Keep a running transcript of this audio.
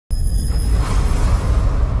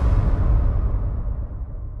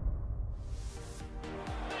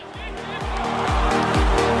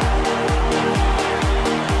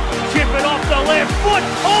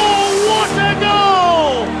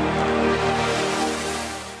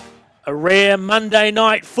A rare Monday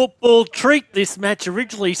night football treat. This match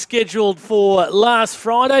originally scheduled for last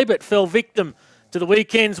Friday but fell victim to the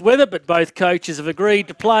weekend's weather. But both coaches have agreed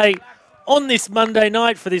to play on this Monday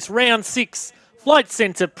night for this round 6 Flight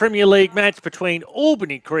Centre Premier League match between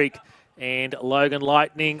Albany Creek and Logan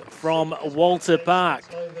Lightning from Walter Park.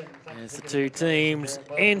 As the two teams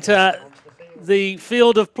enter the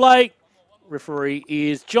field of play, referee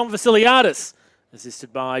is John Vasiliadis,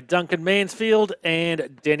 assisted by Duncan Mansfield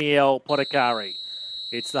and Danielle Poticari.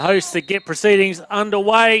 It's the hosts that get proceedings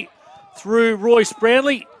underway through Royce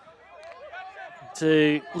Brownlee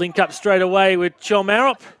to link up straight away with Chom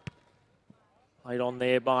Arop. Played on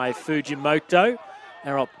there by Fujimoto.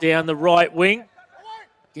 Arop down the right wing.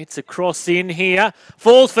 Gets a cross in here.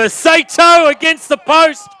 Falls for Sato against the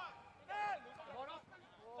post.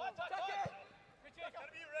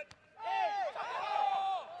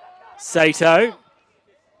 Sato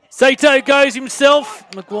goes himself.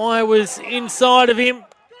 Maguire was inside of him.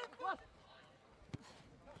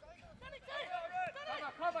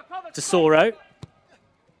 Tesoro.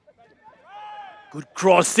 Good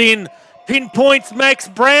cross in. Pinpoints Max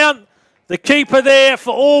Brown. The keeper there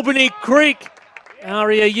for Albany Creek.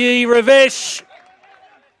 Aria Yi Ravesh.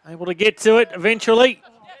 Able to get to it eventually.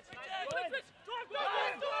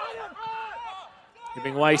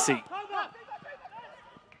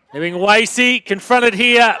 Hemingwaysi confronted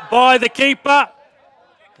here by the keeper,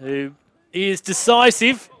 who is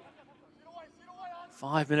decisive.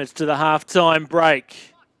 5 minutes to the half-time break.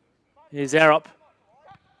 Here's Arop.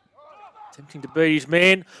 Attempting to beat his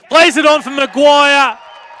man. Plays it on for Maguire.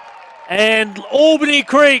 And Albany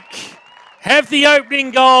Creek have the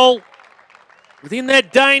opening goal within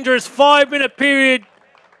that dangerous 5-minute period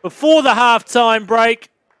before the half-time break.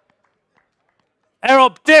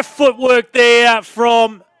 Arop, deft footwork there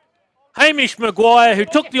from Hamish Maguire, who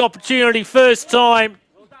took the opportunity first time.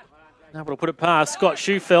 Able to put it past Scott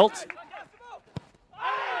Schufelt.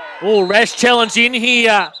 Oh, rash challenge in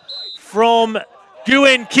here from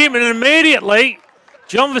Guen Kim, and immediately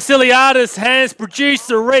John Vasiliadis has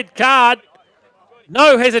produced a red card.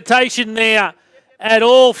 No hesitation there at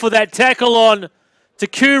all for that tackle on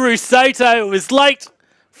Takuru Sato. It was late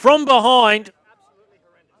from behind.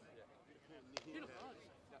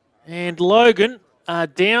 And Logan are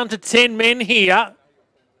down to 10 men here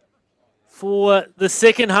for the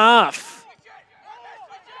second half,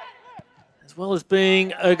 as well as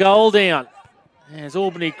being a goal down. As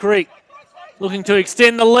Albany Creek looking to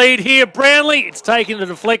extend the lead here. Brownlee, it's taken the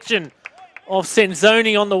deflection of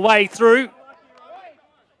Senzoni on the way through.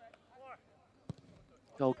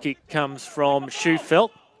 Goal kick comes from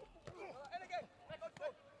Schufelt.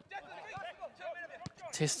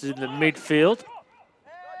 Tested in the midfield.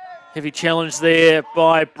 Heavy challenge there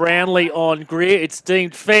by Brownlee on Greer. It's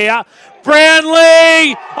deemed fair.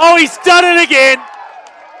 Brownlee! Oh, he's done it again!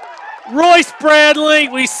 Royce Brownlee,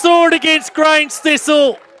 we saw it against Grange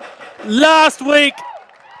Thistle last week.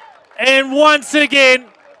 And once again,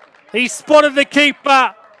 he spotted the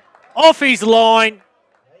keeper off his line.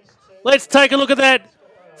 Let's take a look at that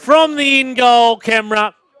from the in-goal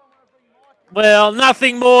camera. Well,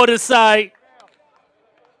 nothing more to say.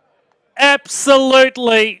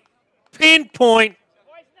 Absolutely pinpoint.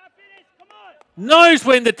 Knows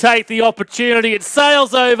when to take the opportunity. It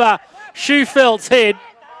sails over Schufelt's head.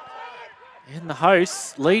 And the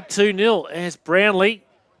hosts lead 2-0 as Brownlee.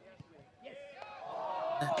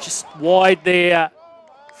 Just wide there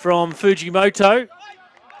from Fujimoto.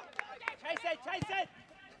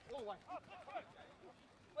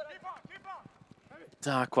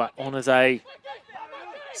 Darkwa on as a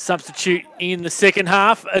substitute in the second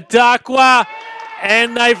half. Darkwa,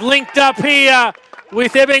 and they've linked up here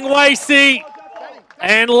with Ebbingwasi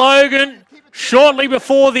and Logan shortly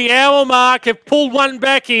before the hour mark have pulled one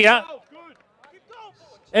back here.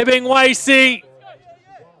 Ebbingwasi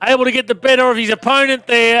able to get the better of his opponent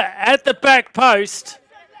there at the back post.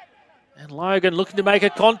 And Logan looking to make a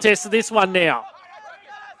contest of this one now,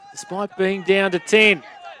 despite being down to 10.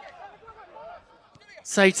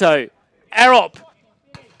 Sato, Arop,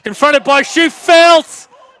 confronted by Schufelt,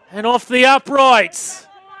 and off the uprights.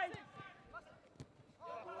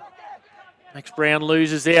 Max Brown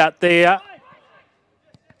loses out there.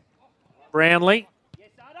 Brownlee,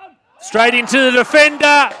 straight into the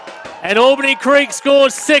defender, and Albany Creek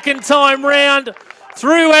scores second time round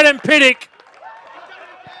through Adam Pittick.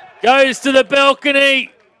 Goes to the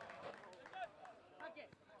balcony.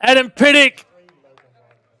 Adam Pittick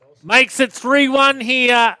makes it 3-1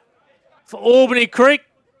 here for Albany Creek.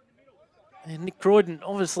 And Nick Croydon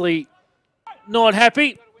obviously not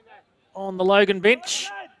happy on the Logan bench.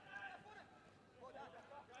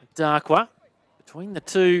 Darkwa between the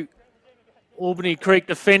two Albany Creek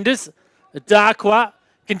defenders. Darkwa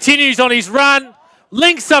continues on his run.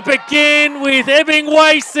 Links up again with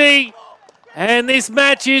Ebbing-Wasey. And this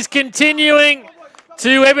match is continuing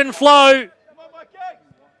to ebb and flow.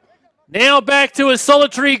 Now back to a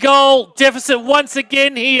solitary goal deficit once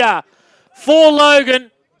again here for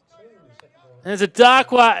Logan. There's a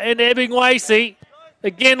Darkwa and Ebbing-Wasey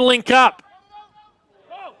again link up.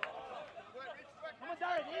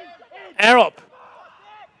 Arop.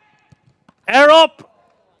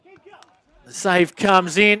 The save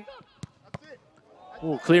comes in.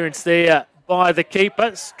 Oh, clearance there by the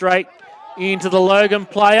keeper. Straight into the Logan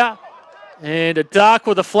player. And a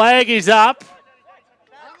Darkwa, the flag is up.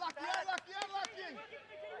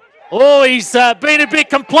 Oh, he's been a bit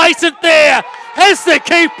complacent there. Has the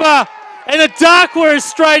keeper. And a Darkwa is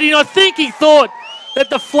straight in. I think he thought that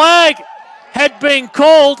the flag had been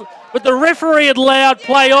called, but the referee had allowed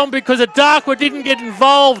play on because a Darkwa didn't get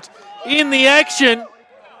involved in the action.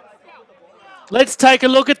 Let's take a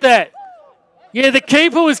look at that. Yeah, the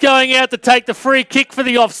keeper was going out to take the free kick for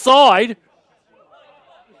the offside.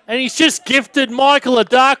 And he's just gifted Michael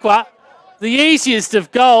Darkwa the easiest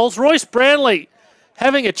of goals. Royce Brownlee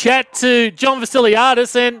having a chat to John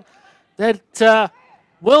Vasiliadis, and that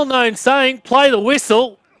well-known saying, play the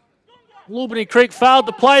whistle. Albany Creek failed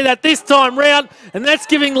to play that this time round, and that's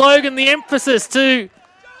giving Logan the emphasis to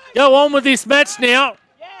go on with this match now.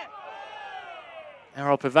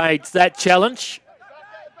 Arop evades that challenge.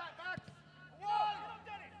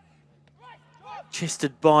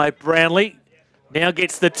 Chested by Brownlee. Now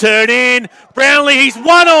gets the turn in. Brownlee, he's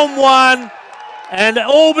one-on-one. And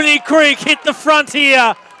Albany Creek hit the front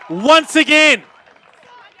here once again.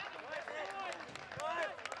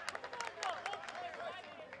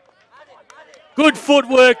 Good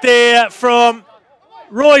footwork there from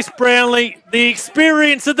Royce Brownlee, the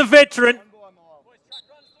experience of the veteran.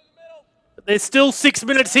 But there's still 6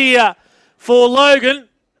 minutes here for Logan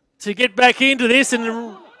to get back into this,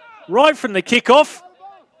 and right from the kickoff,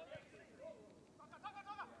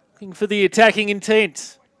 looking for the attacking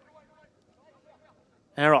intent.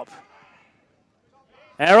 Arop,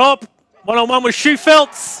 one-on-one with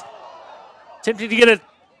Schufeltz. Attempting to get a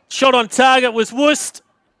shot on target was Wurst.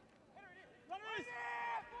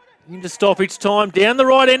 Into stoppage time, down the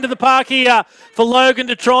right end of the park here for Logan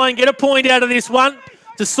to try and get a point out of this one.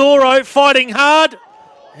 Tesoro fighting hard,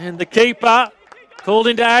 and the keeper called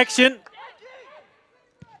into action.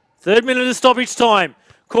 3rd minute of stoppage time.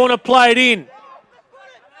 Corner played in.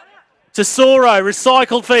 Tesoro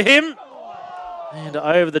recycled for him. And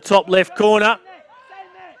over the top left corner.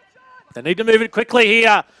 They need to move it quickly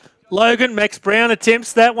here. Logan, Max Brown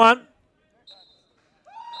attempts that one.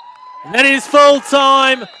 And that is full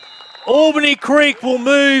time. Albany Creek will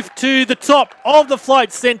move to the top of the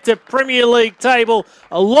Flight Centre Premier League table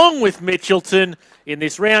along with Mitchelton in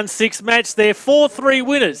this round 6 match. They're 4-3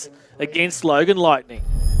 winners against Logan Lightning.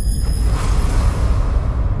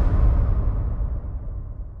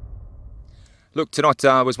 Look, tonight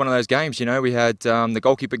was one of those games, you know. We had the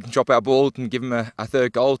goalkeeper can drop our ball and give him a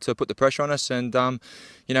 3rd goal to put the pressure on us. And,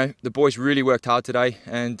 you know, the boys really worked hard today,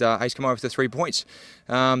 and Ace come over with the 3 points.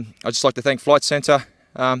 I'd just like to thank Flight Centre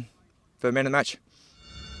for man of the match.